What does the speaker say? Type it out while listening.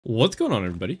What's going on,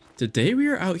 everybody? Today we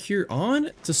are out here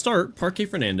on to start Parque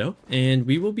Fernando, and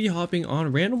we will be hopping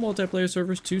on random multiplayer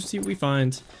servers to see what we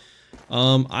find.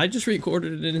 I just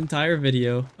recorded an entire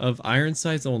video of iron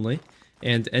sights only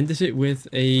and ended it with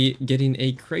getting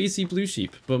a crazy blue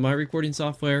sheep, but my recording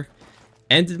software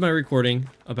ended my recording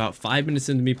about 5 minutes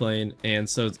into me playing, and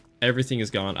so everything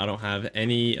is gone. I don't have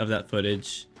any of that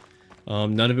footage.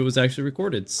 None of it was actually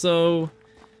recorded, so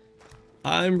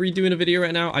I'm redoing a video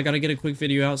right now. I gotta get a quick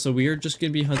video out, so we are just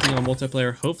gonna be hunting on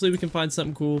multiplayer. Hopefully we can find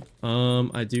something cool.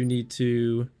 I do need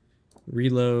to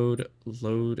reload,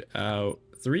 load out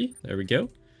 3. There we go.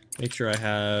 Make sure I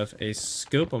have a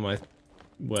scope on my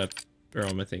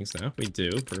on my things now. We do,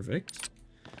 perfect.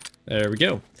 There we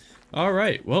go. All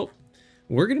right, well,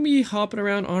 we're gonna be hopping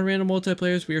around on random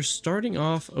multiplayers. We are starting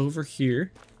off over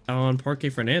here on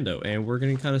Parque Fernando, and we're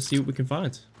gonna kind of see what we can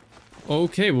find.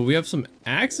 Okay, well, we have some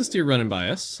axis deer running by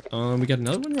us. We got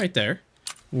another one right there.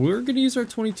 We're gonna use our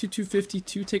 22-250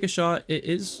 to take a shot.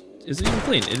 Is it even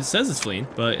fleeing? It says it's fleeing,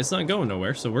 but it's not going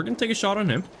nowhere. So we're gonna take a shot on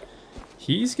him.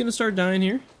 He's gonna start dying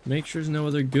here. Make sure there's no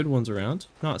other good ones around.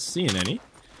 Not seeing any.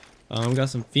 We got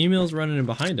some females running in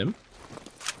behind him.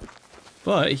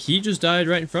 But he just died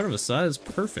right in front of us. So that is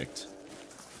perfect.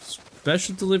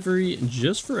 Special delivery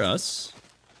just for us.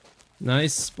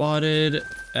 Nice spotted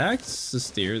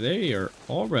axis deer. They are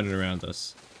all running around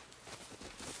us.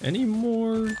 Any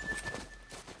more?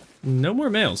 No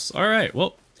more males. All right.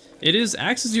 Well, it is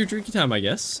axis deer drinking time, I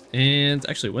guess. And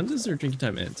actually, when does their drinking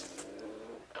time end?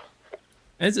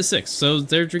 Ends at 6. So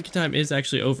their drinking time is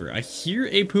actually over. I hear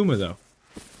a puma though.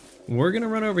 We're gonna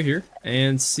run over here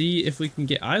and see if we can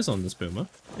get eyes on this puma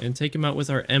and take him out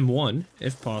with our M1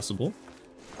 if possible.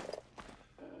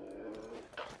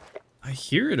 I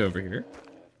hear it over here.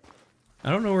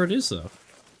 I don't know where it is though.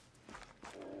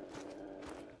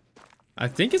 I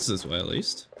think it's this way at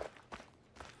least.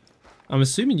 I'm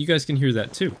assuming you guys can hear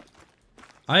that too.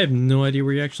 I have no idea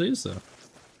where he actually is though.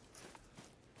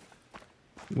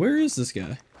 Where is this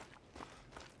guy?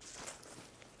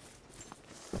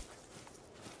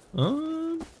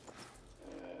 I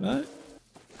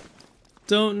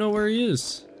don't know where he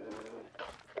is.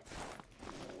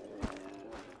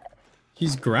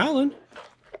 He's growling.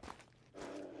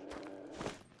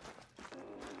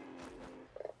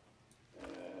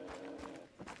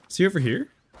 Is he over here?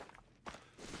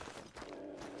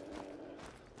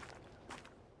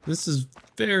 This is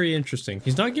very interesting.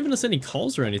 He's not giving us any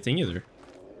calls or anything either.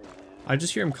 I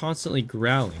just hear him constantly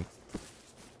growling.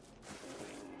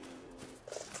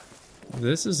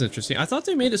 This is interesting. I thought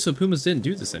they made it so pumas didn't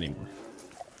do this anymore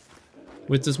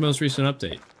with this most recent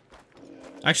update.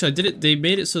 Actually, they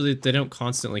made it so that they don't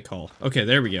constantly call. Okay,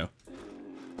 there we go.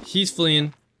 He's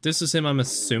fleeing. This is him, I'm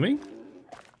assuming.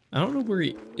 I don't know where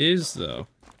he is, though.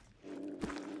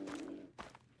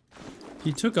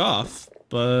 He took off,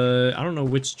 but I don't know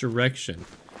which direction.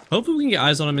 Hopefully we can get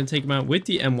eyes on him and take him out with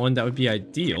the M1. That would be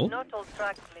ideal.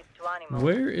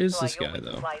 Where is this guy,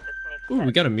 though? Ooh,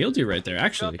 we got a mule deer right there,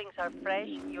 actually.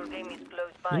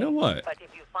 You know what?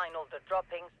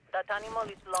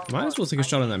 Might as well take a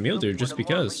shot on that mule deer just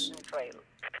because.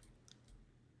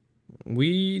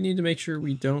 We need to make sure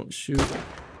we don't shoot.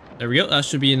 There we go. That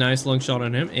should be a nice long shot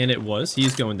on him, and it was.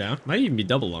 He's going down. Might even be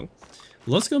double lung.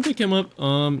 Let's go pick him up.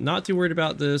 Not too worried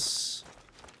about this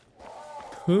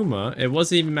puma. It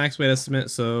wasn't even max weight estimate,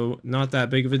 so not that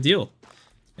big of a deal.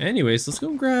 Anyways, let's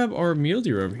go grab our mule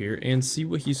deer over here and see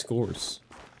what he scores.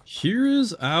 Here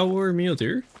is our mule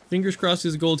deer. Fingers crossed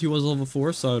he's gold. He was level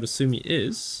 4, so I would assume he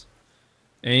is.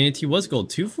 And he was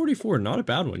gold. 244, not a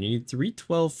bad one. You need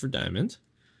 312 for diamond.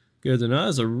 Good to know.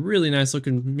 That's a really nice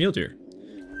looking mule deer.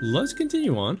 Let's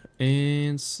continue on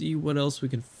and see what else we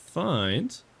can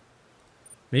find.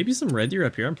 Maybe some red deer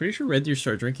up here. I'm pretty sure red deer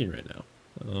start drinking right now.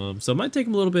 So it might take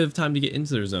them a little bit of time to get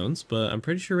into their zones, but I'm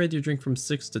pretty sure red deer drink from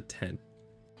 6 to 10.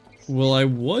 Well, I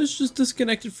was just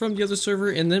disconnected from the other server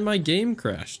and then my game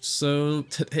crashed, so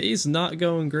today's not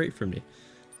going great for me.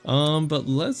 But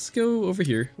let's go over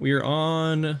here. We are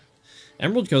on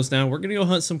Emerald Coast now. We're gonna go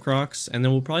hunt some crocs, and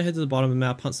then we'll probably head to the bottom of the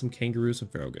map, hunt some kangaroos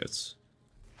and feral goats.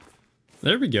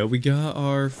 There we go. We got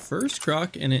our first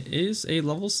croc, and it is a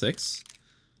level 6.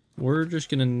 We're just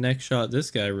gonna neck shot this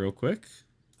guy real quick.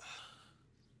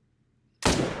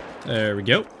 There we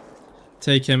go.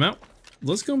 Take him out.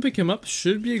 Let's go and pick him up.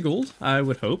 Should be a gold, I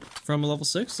would hope, from a level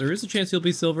 6. There is a chance he'll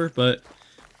be silver, but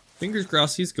fingers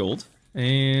crossed he's gold.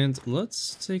 And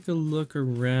let's take a look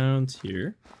around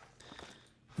here.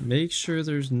 Make sure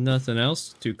there's nothing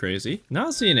else too crazy.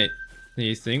 Not seeing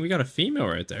anything. We got a female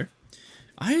right there.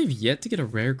 I have yet to get a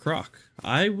rare croc.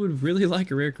 I would really like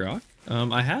a rare croc.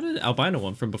 I had an albino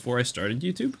one from before I started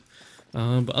YouTube,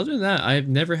 But other than that, I've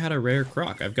never had a rare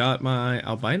croc. I've got my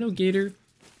albino gator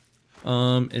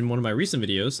in one of my recent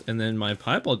videos, and then my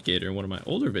piebald gator in one of my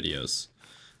older videos.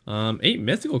 8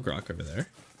 mythical croc over there.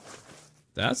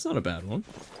 That's not a bad one.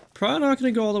 Probably not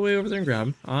going to go all the way over there and grab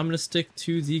him. I'm going to stick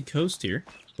to the coast here.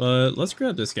 But let's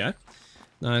grab this guy.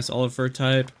 Nice olive fur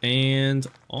type, and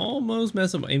almost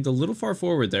messed up. Aimed a little far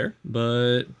forward there,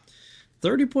 but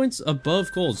 30 points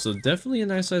above gold, so definitely a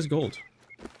nice size gold.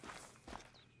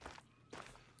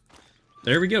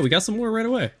 There we go. We got some more right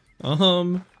away. A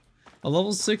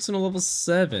level 6 and a level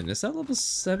 7. Is that level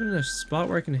 7 in a spot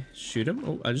where I can shoot him?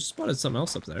 Oh, I just spotted something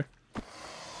else up there.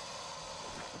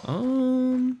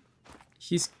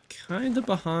 He's kind of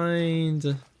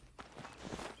behind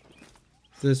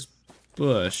this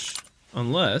bush.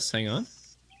 Unless, hang on.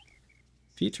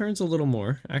 If he turns a little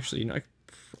more. Actually, you know,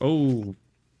 oh,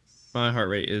 my heart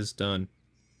rate is done.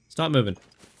 Stop moving.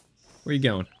 Where are you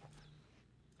going?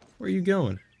 Where are you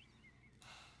going?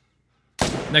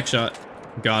 Next shot.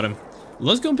 Got him.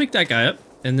 Let's go and pick that guy up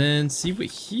and then see what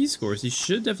he scores. He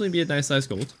should definitely be a nice size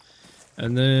gold.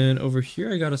 And then over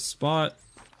here I got a spot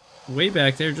way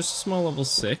back there, just a small level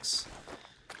 6.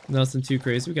 Nothing too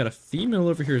crazy. We got a female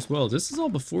over here as well. This is all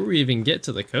before we even get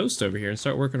to the coast over here and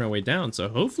start working our way down. So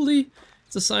hopefully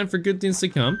it's a sign for good things to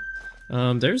come.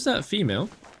 There's that female.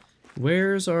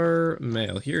 Where's our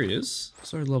male? Here he is.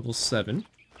 It's our level 7.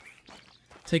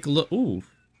 Take a look. Ooh.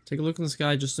 Take a look in the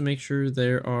sky just to make sure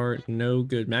there are no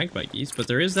good magpie geese, but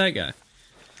there is that guy.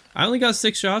 I only got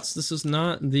 6 shots. This is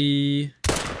not the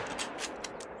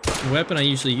weapon I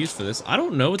usually use for this. I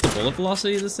don't know what the bullet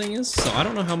velocity of this thing is, so I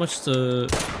don't know how much to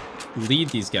lead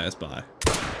these guys by.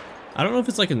 I don't know if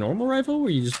it's like a normal rifle where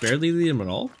you just barely lead them at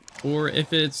all, or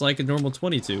if it's like a normal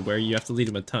 22 where you have to lead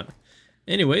them a ton.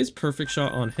 Anyways, perfect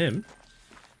shot on him.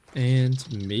 And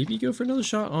maybe go for another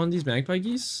shot on these magpie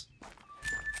geese.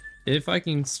 If I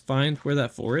can find where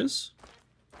that 4 is.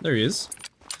 There he is.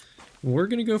 We're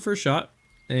gonna go for a shot,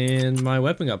 and my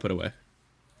weapon got put away.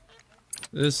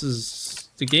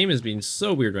 The game is being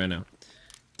so weird right now.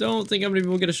 Don't think I'm gonna be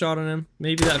able to get a shot on him.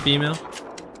 Maybe that female.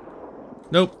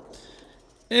 Nope.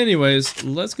 Anyways,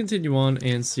 let's continue on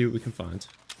and see what we can find.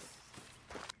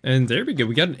 And there we go.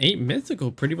 We got an 8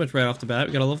 mythical pretty much right off the bat.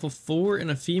 We got a level 4 and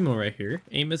a female right here.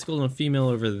 8 mythical and a female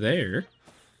over there.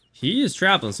 He is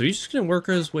traveling, so he's just going to work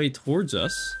his way towards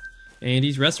us. And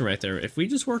he's resting right there. If we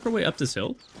just work our way up this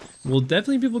hill, we'll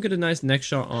definitely be able to get a nice neck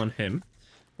shot on him.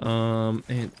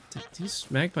 And these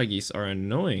magpie geese are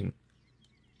annoying.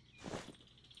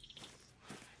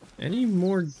 Any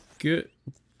more good...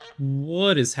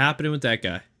 What is happening with that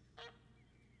guy?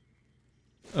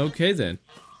 Okay then.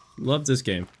 Love this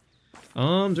game.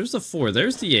 There's the 4.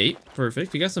 There's the 8.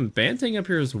 Perfect. We got some banting up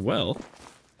here as well.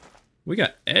 We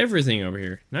got everything over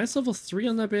here. Nice level 3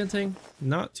 on that banting.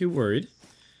 Not too worried.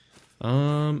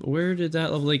 Where did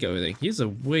that level 8 go? I think he's a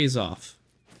ways off.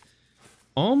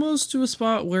 Almost to a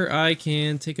spot where I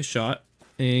can take a shot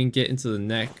and get into the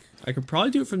neck. I could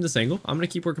probably do it from this angle. I'm going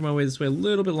to keep working my way this way a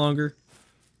little bit longer.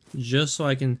 Just so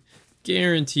I can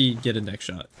guaranteed get a neck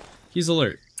shot. He's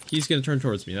alert. He's going to turn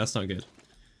towards me. That's not good.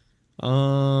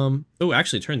 Oh,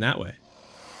 actually turn that way.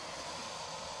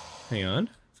 Hang on.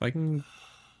 If I can...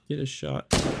 get a shot.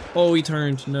 Oh, he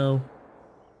turned. No.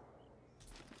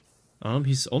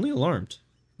 He's only alarmed.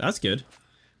 That's good.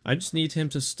 I just need him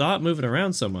to stop moving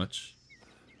around so much.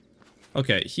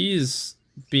 Okay, he's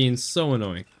being so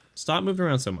annoying. Stop moving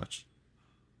around so much.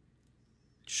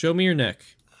 Show me your neck.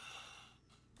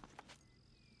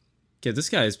 Okay, this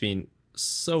guy is being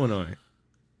so annoying.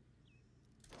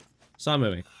 Stop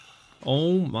moving.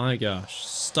 Oh my gosh.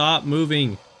 Stop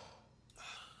moving.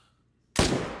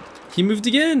 He moved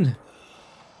again!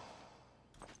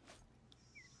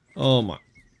 Oh my.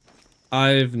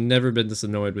 I've never been this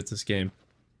annoyed with this game.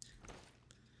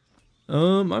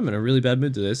 I'm in a really bad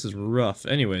mood today. This is rough.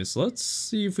 Anyways, let's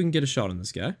see if we can get a shot on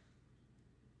this guy.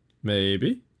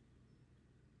 Maybe.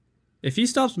 If he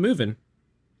stops moving.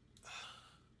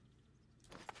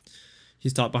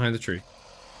 He's stopped behind the tree.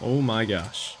 Oh my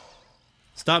gosh.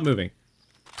 Stop moving.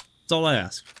 That's all I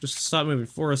ask. Just stop moving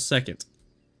for a second.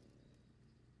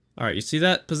 Alright, you see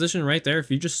that position right there? If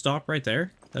you just stop right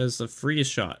there, that is the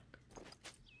freest shot.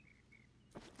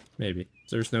 Maybe.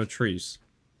 There's no trees.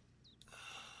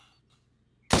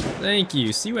 Thank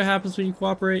you. See what happens when you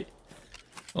cooperate?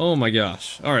 Oh my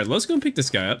gosh. Alright, let's go and pick this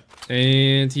guy up.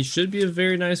 And he should be a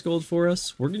very nice gold for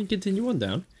us. We're going to continue on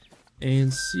down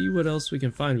and see what else we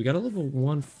can find. We got a level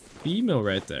 1 female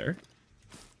right there.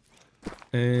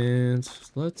 And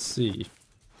let's see.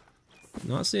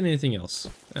 Not seeing anything else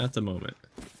at the moment.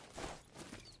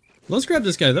 Let's grab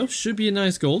this guy though. Should be a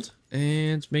nice gold.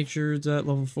 and make sure that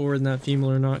level 4 and that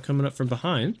female are not coming up from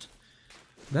behind.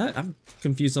 I'm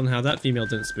confused on how that female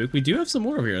didn't spook. We do have some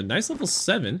more over here. A nice level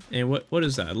 7. And what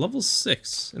is that? Level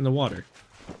 6 in the water.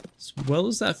 As well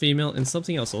as that female and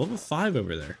something else. A level 5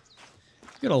 over there.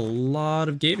 We got a lot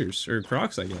of gators. Or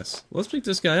crocs, I guess. Let's pick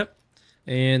this guy up.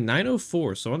 And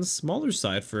 904. So on the smaller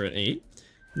side for an 8.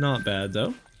 Not bad,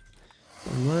 though.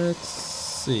 Let's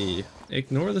see.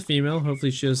 Ignore the female.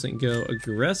 Hopefully she doesn't go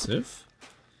aggressive.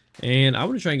 And I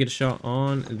want to try and get a shot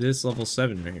on this level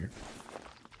 7 right here.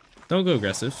 Don't go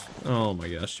aggressive. Oh my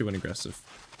gosh, she went aggressive.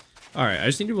 Alright, I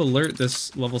just need to alert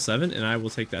this level 7 and I will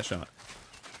take that shot.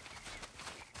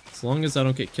 As long as I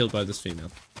don't get killed by this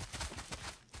female.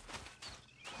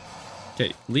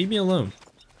 Okay, leave me alone.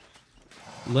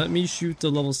 Let me shoot the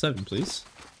level 7, please.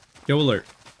 Go alert.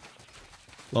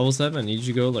 Level 7, I need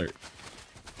you to go alert.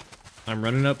 I'm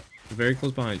running up very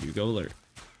close behind you. Go alert.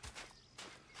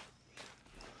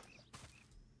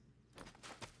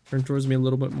 Turn towards me a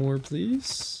little bit more,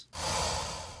 please.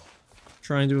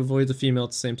 Trying to avoid the female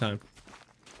at the same time.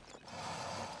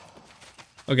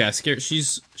 Okay, I scared.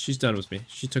 She's done with me.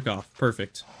 She took off.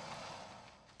 Perfect.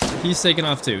 He's taking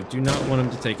off too. Do not want him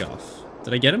to take off.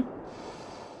 Did I get him?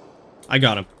 I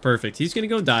got him. Perfect. He's gonna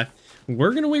go die.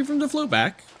 We're gonna wait for him to float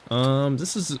back.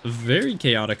 This is a very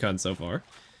chaotic hunt so far.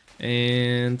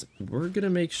 And we're gonna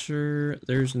make sure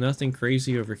there's nothing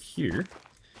crazy over here.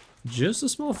 Just a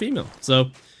small female.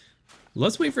 So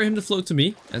let's wait for him to float to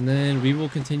me, and then we will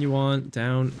continue on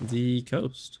down the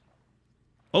coast.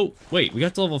 Oh, wait, we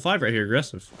got to level 5 right here,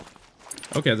 aggressive.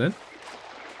 Okay, then.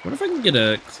 What if I can get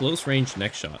a close range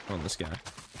neck shot on this guy?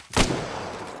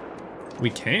 We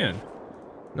can.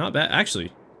 Not bad.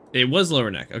 Actually, it was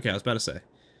lower neck. Okay, I was about to say.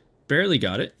 Barely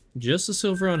got it. Just a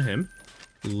silver on him.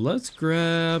 Let's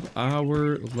grab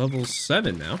our level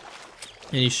 7 now.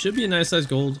 And he should be a nice size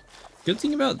gold. Good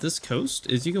thing about this coast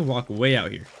is you can walk way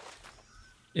out here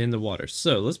in the water.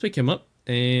 So let's pick him up,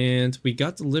 and we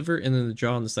got the liver and then the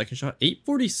jaw on the second shot.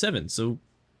 847, so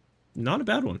not a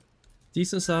bad one.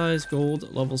 Decent size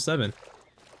gold, level 7.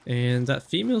 And that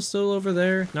female's still over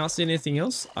there. Not seeing anything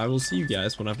else. I will see you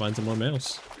guys when I find some more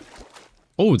males.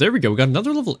 Oh, there we go. We got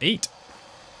another level 8.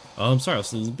 I'm sorry, I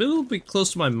was a little bit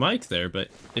close to my mic there, but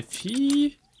if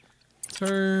he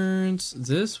turns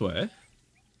this way,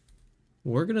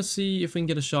 we're gonna see if we can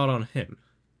get a shot on him.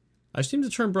 I just need to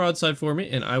turn broadside for me,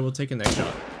 and I will take a neck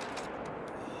shot.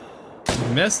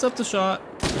 Messed up the shot.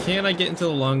 Can I get into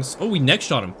the lungs? Oh, we neck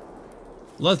shot him.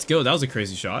 Let's go. That was a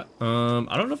crazy shot.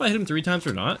 I don't know if I hit him 3 times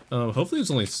or not. Hopefully it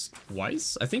was only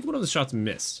twice. I think one of the shots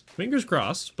missed. Fingers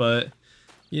crossed, but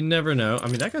you never know. I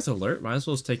mean, that guy's alert. Might as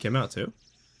well just take him out, too.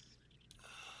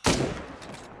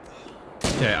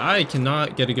 Okay, I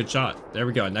cannot get a good shot. There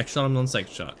we go. Next shot, I'm on the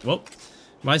second shot. Well,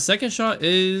 my second shot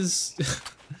is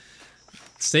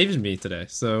saving me today.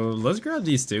 So let's grab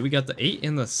these two. We got the 8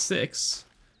 and the 6.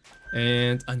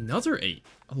 And another 8.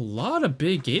 A lot of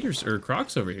big gators or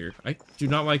crocs over here. I do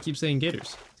not like keep saying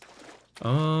gators.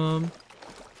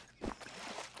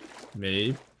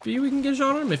 Maybe we can get a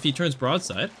shot on him if he turns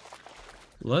broadside.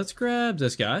 Let's grab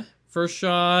this guy. First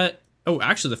shot. Oh,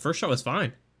 actually, the first shot was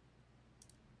fine.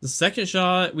 The second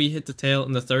shot, we hit the tail,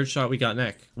 and the third shot, we got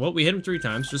neck. Well, we hit him 3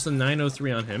 times. Just a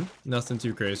 903 on him. Nothing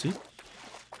too crazy.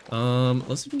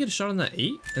 Let's see if we can get a shot on that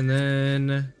 8, and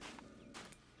then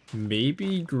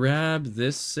maybe grab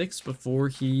this 6 before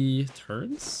he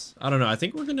turns? I don't know. I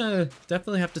think we're gonna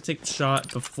definitely have to take the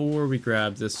shot before we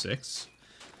grab this 6.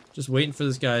 Just waiting for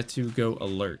this guy to go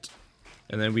alert,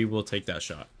 and then we will take that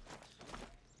shot.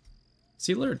 Is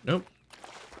he alert? Nope.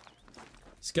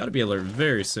 He's got to be alert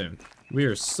very soon. We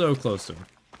are so close to him.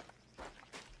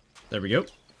 There we go.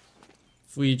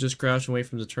 If we just crouch and wait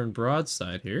for him to turn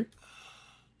broadside here,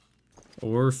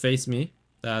 or face me,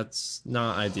 that's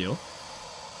not ideal.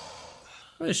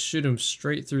 I shoot him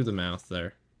straight through the mouth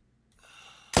there.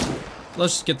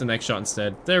 Let's just get the next shot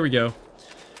instead. There we go.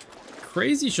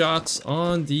 Crazy shots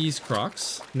on these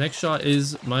crocs. Next shot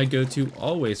is my go-to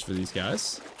always for these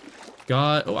guys.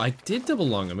 Oh, I did double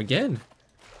lung him again.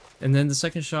 And then the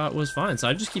second shot was fine. So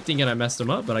I just keep thinking I messed them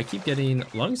up, but I keep getting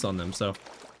lungs on them. So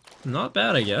not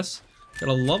bad, I guess. Got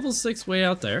a level 6 way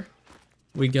out there.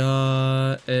 We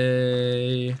got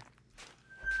a...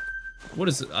 What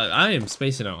is it? I am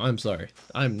spacing out. I'm sorry.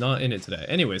 I'm not in it today.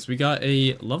 Anyways, we got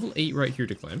a level 8 right here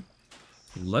to claim.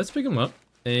 Let's pick him up.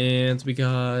 And we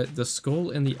got the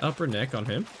skull and the upper neck on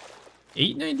him.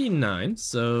 899.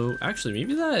 So actually,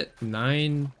 maybe that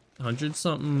 900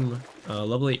 something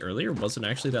level 8 earlier wasn't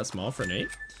actually that small for an 8.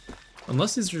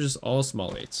 Unless these are just all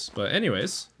small 8s. But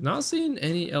anyways, not seeing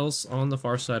any else on the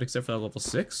far side except for that level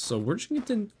 6. So we're just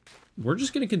going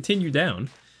to continue down.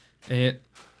 And,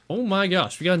 oh my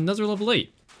gosh, we got another level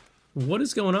 8. What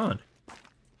is going on?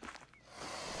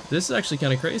 This is actually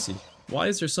kind of crazy. Why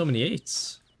is there so many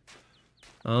 8s?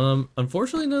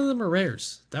 Unfortunately, none of them are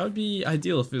rares. That would be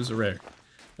ideal if it was a rare.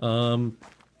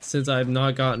 Since I've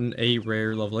not gotten a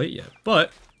rare level 8 yet.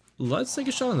 But, let's take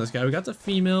a shot on this guy. We got the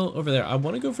female over there. I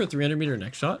want to go for a 300 meter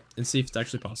neck shot and see if it's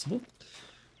actually possible.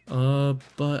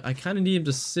 But I kind of need him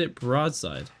to sit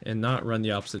broadside and not run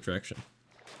the opposite direction.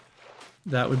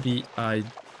 That would be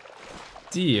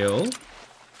ideal.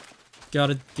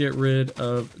 Gotta get rid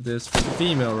of this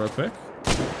female real quick.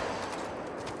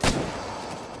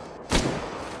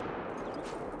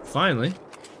 Finally.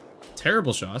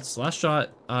 Terrible shots. Last shot,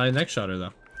 neck shot her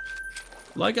though.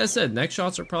 Like I said, neck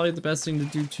shots are probably the best thing to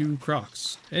do to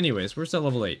Crocs. Anyways, where's that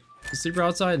level 8? Is he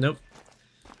broadside? Nope.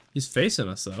 He's facing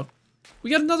us though. We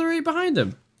got another 8 behind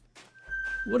him.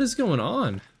 What is going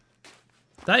on?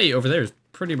 That 8 over there is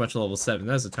pretty much a level 7.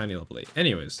 That's a tiny level 8.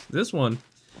 Anyways, this one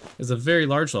is a very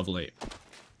large level 8.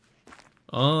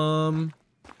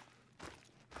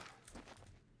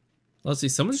 Let's see.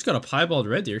 Someone just got a piebald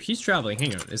red deer. He's traveling.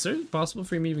 Hang on. Is it possible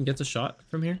for him to even get the shot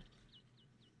from here?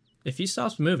 If he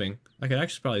stops moving, I could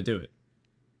actually probably do it.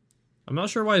 I'm not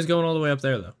sure why he's going all the way up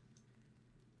there, though.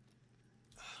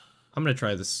 I'm going to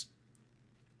try this.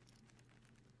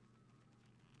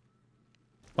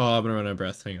 Oh, I'm going to run out of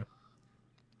breath. Hang on.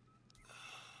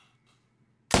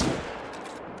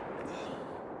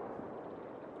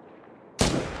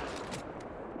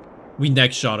 We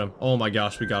neck shot him. Oh my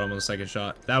gosh, we got him on the second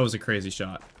shot. That was a crazy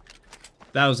shot.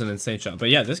 That was an insane shot. But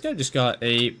yeah, this guy just got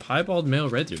a piebald male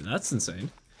red deer. That's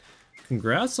insane.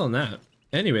 Congrats on that.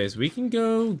 Anyways, we can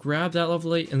go grab that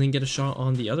level 8 and then get a shot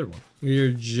on the other one. We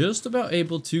are just about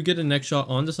able to get a neck shot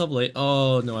on this level 8.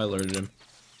 Oh, no, I alerted him.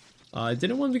 I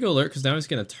didn't want him to go alert because now he's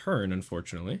going to turn,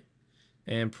 unfortunately.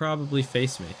 And probably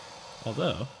face me.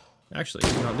 Although, actually,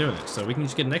 he's not doing it. So we can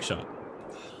just get a neck shot.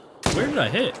 Where did I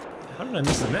hit? How did I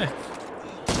miss the neck?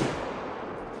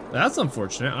 That's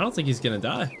unfortunate. I don't think he's gonna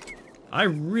die. I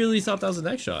really thought that was a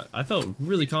neck shot. I felt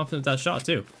really confident with that shot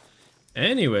too.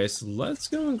 Anyways, let's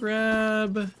go and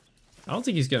grab... I don't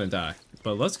think he's gonna die.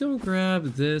 But let's go and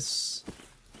grab this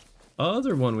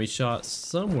other one we shot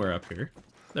somewhere up here.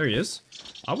 There he is.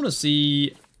 I want to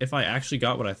see if I actually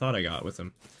got what I thought I got with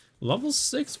him. Level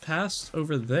 6 passed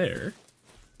over there.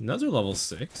 Another level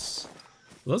 6.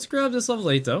 Let's grab this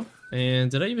level 8 though.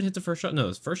 And did I even hit the first shot? No,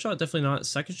 the first shot definitely not.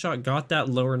 Second shot got that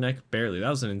lower neck barely. That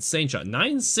was an insane shot.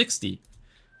 960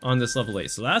 on this level 8.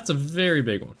 So that's a very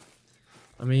big one.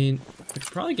 I mean, I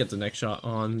could probably get the next shot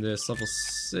on this level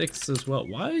 6 as well.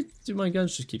 Why do my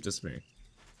guns just keep disappearing?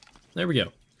 There we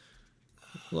go.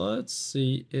 Let's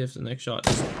see if the next shot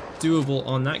is doable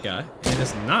on that guy. And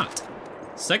it's not.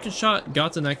 Second shot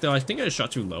got the neck though. I think I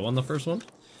shot too low on the first one.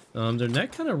 Their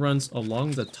neck kind of runs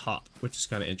along the top, which is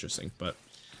kind of interesting, but...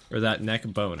 Or that neck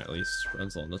bone, at least,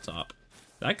 runs along the top.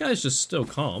 That guy's just still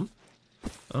calm.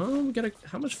 We gotta...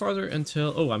 How much farther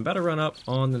until... Oh, I'm about to run up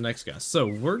on the next guy. So,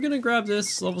 we're gonna grab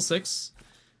this level 6.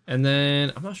 And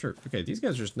then... I'm not sure. Okay, these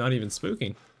guys are just not even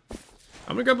spooking.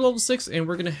 I'm gonna grab level 6, and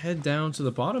we're gonna head down to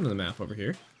the bottom of the map over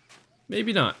here.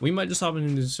 Maybe not. We might just hop into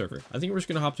a new server. I think we're just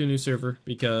gonna hop to a new server,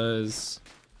 because...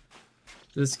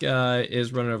 This guy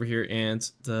is running over here, and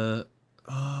the...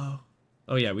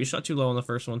 Oh yeah, we shot too low on the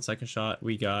first one. Second shot,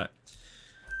 we got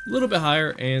a little bit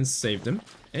higher and saved him.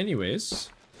 Anyways,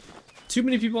 too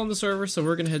many people on the server, so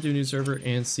we're gonna head to a new server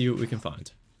and see what we can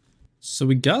find. So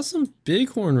we got some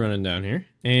bighorn running down here,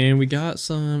 and we got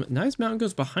some nice mountain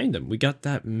goats behind them. We got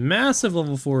that massive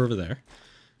level 4 over there.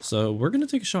 So we're gonna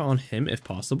take a shot on him if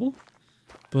possible.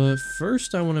 But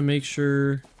first I wanna make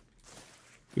sure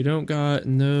we don't got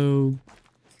no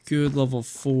good level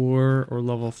 4 or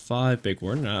level 5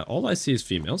 bighorn. All I see is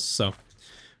females, so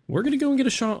we're gonna go and get a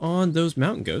shot on those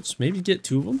mountain goats. Maybe get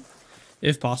 2 of them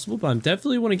if possible, but I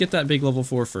definitely want to get that big level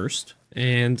 4 first,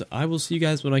 and I will see you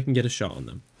guys when I can get a shot on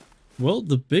them. Well,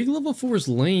 the big level 4 is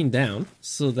laying down,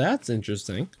 so that's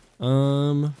interesting.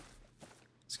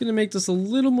 It's gonna make this a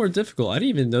little more difficult. I didn't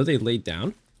even know they laid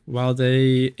down while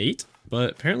they ate,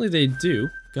 but apparently they do.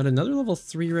 Got another level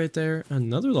 3 right there,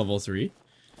 another level 3.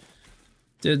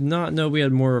 Did not know we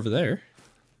had more over there.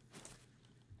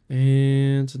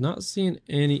 And not seeing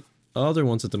any other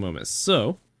ones at the moment.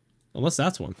 So, unless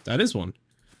that's one. That is one.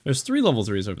 There's 3 level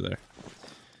 3s over there.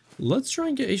 Let's try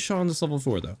and get a shot on this level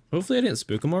 4 though. Hopefully I didn't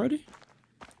spook them already.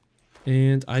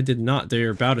 And I did not. They're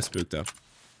about to spook though.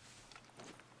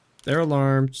 They're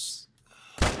alarmed.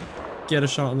 Get a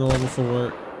shot on the level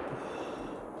 4.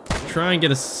 Try and get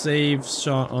a save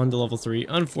shot on the level 3.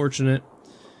 Unfortunate.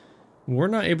 We're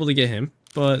not able to get him.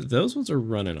 But those ones are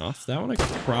running off. That one I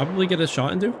could probably get a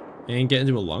shot into. and get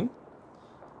into a lung.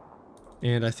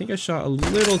 And I think I shot a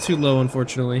little too low,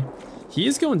 unfortunately. He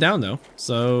is going down though,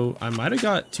 so I might have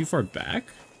got too far back.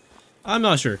 I'm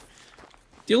not sure.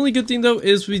 The only good thing though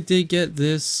is we did get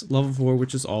this level 4,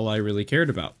 which is all I really cared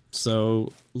about.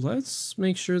 So let's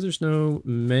make sure there's no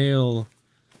male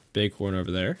bighorn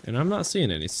over there, and I'm not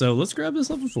seeing any. So let's grab this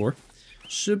level 4.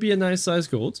 Should be a nice size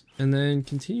gold, and then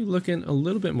continue looking a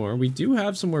little bit more. We do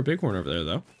have some more bighorn over there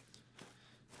though.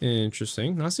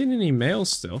 Interesting. Not seeing any males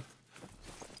still.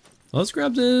 Let's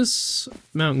grab this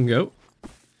mountain goat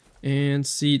and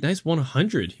see. Nice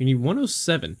 100. You need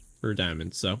 107 for a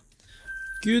diamond, so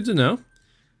good to know.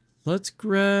 Let's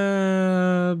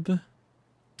grab.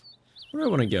 Where do I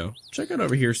want to go? Check out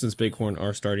over here since bighorn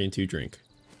are starting to drink.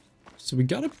 So we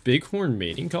got a bighorn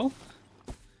mating call.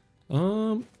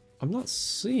 I'm not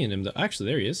seeing him though.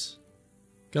 Actually, there he is.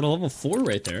 Got a level 4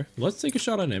 right there. Let's take a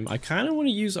shot on him. I kind of want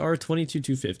to use our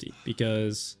 22-250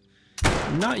 because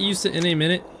I'm not used to in a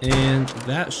minute, and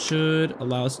that should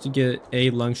allow us to get a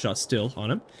lung shot still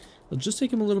on him. It'll just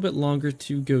take him a little bit longer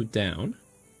to go down.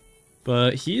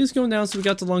 But he is going down, so we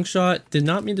got the lung shot. Did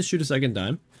not mean to shoot a second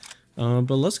time.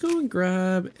 But let's go and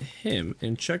grab him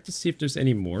and check to see if there's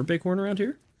any more bighorn around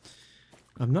here.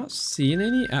 I'm not seeing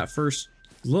any at first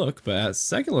look, but at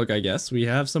second look, I guess, we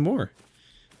have some more.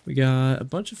 We got a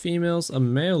bunch of females, a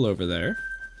male over there.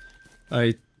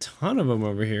 A ton of them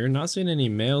over here. Not seeing any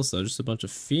males though, just a bunch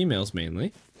of females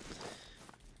mainly.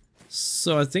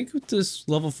 So I think with this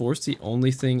level 4 is the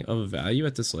only thing of value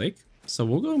at this lake. So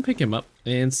we'll go and pick him up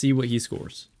and see what he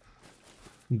scores.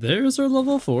 There's our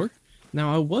level 4.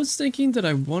 Now I was thinking that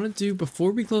I want to do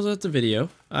before we close out the video.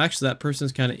 Actually, that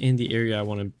person's kind of in the area I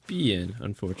want to be in,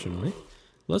 unfortunately.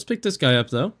 Let's pick this guy up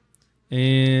though.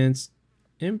 And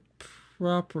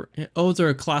improper. Oh, they're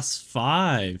a class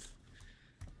 5.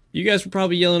 You guys were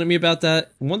probably yelling at me about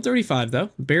that. 135 though,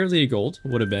 barely a gold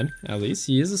would have been. At least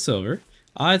he is a silver.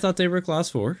 I thought they were class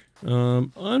 4.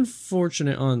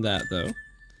 Unfortunate on that though.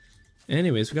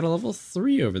 Anyways, we got a level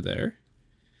 3 over there.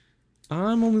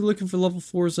 I'm only looking for level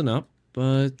 4s and up,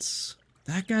 but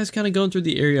that guy's kind of going through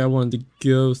the area I wanted to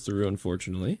go through,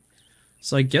 unfortunately.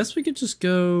 So I guess we could just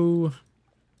go.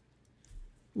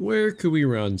 Where could we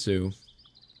run to?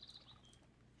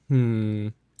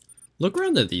 Look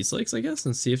around at these lakes, I guess,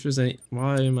 and see if there's any.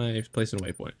 Why am I placing a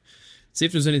waypoint? See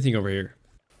if there's anything over here.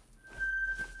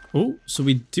 Oh, so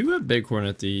we do have bighorn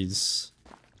at these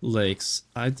lakes.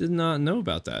 I did not know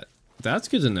about that. That's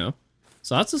good to know.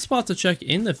 So that's a spot to check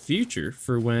in the future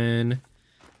for when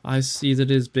I see that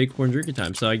it is bighorn drinking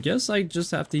time. So I guess I just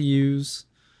have to use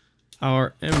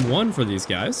our M1 for these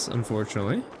guys,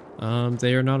 unfortunately.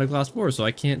 They are not a class 4, so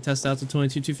I can't test out the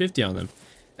 22-250 on them,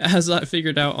 as I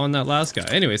figured out on that last guy.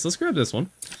 Anyways, let's grab this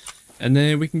one. And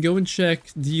then we can go and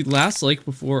check the last lake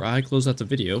before I close out the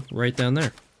video right down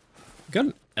there. We got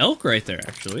an elk right there,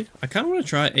 actually. I kind of want to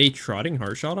try a trotting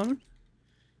heart shot on him.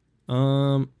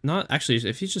 Not actually,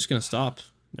 if he's just gonna stop.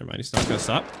 Never mind, he's not gonna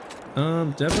stop.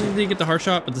 Definitely didn't get the heart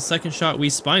shot, but the second shot we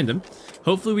spined him.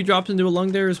 Hopefully we dropped into a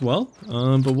lung there as well.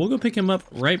 But we'll go pick him up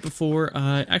right before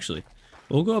actually,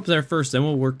 we'll go up there first, then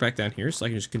we'll work back down here so I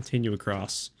can just continue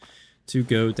across to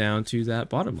go down to that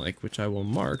bottom lake, which I will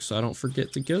mark so I don't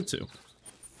forget to go to.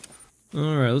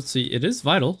 Alright, let's see. It is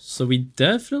vital, so we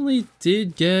definitely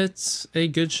did get a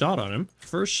good shot on him.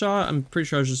 First shot, I'm pretty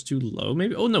sure I was just too low,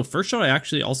 maybe. Oh no, first shot I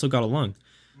actually also got a lung.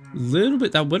 Little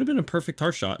bit, that would have been a perfect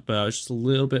heart shot, but I was just a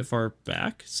little bit far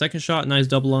back. Second shot, nice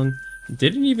double lung.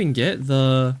 Didn't even get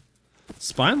the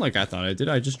spine like I thought I did,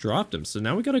 I just dropped him. So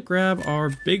now we gotta grab our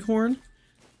bighorn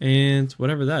and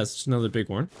whatever that is, just another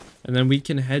bighorn. And then we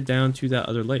can head down to that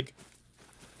other lake.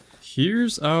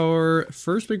 Here's our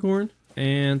first bighorn.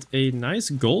 And a nice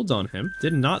gold on him.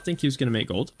 Did not think he was going to make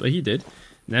gold, but he did.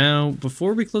 Now,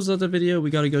 before we close out the video, we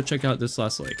got to go check out this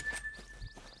last lake.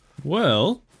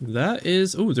 Well, that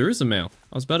is... Oh, there is a male.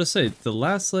 I was about to say, the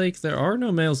last lake, there are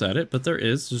no males at it, but there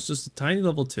is. There's just a tiny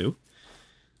level 2.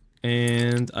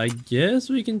 And I guess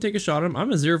we can take a shot at him.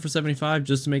 I'm a 0 for 75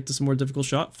 just to make this a more difficult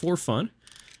shot for fun.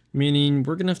 Meaning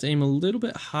we're going to have to aim a little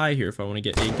bit high here if I want to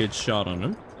get a good shot on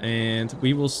him. And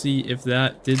we will see if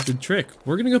that did the trick.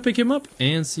 We're going to go pick him up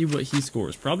and see what he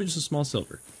scores. Probably just a small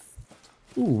silver.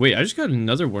 Ooh, wait, I just got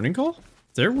another warning call?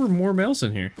 There were more males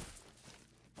in here.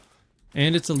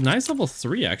 And it's a nice level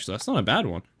 3, actually. That's not a bad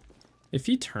one. If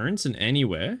he turns in any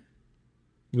way,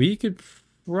 we could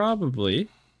probably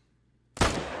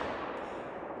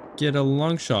get a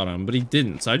long shot on him, but he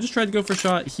didn't. So I just tried to go for a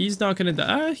shot. He's not going to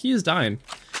die. He is dying.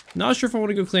 Not sure if I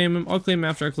want to go claim him. I'll claim him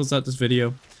after I close out this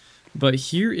video. But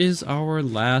here is our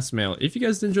last mail. If you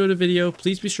guys enjoyed the video,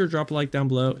 please be sure to drop a like down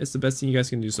below. It's the best thing you guys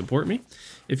can do to support me.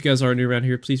 If you guys are new around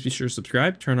here, please be sure to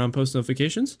subscribe, turn on post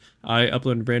notifications. I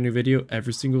upload a brand new video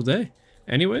every single day.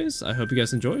 Anyways, I hope you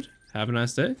guys enjoyed. Have a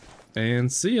nice day,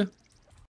 and see ya.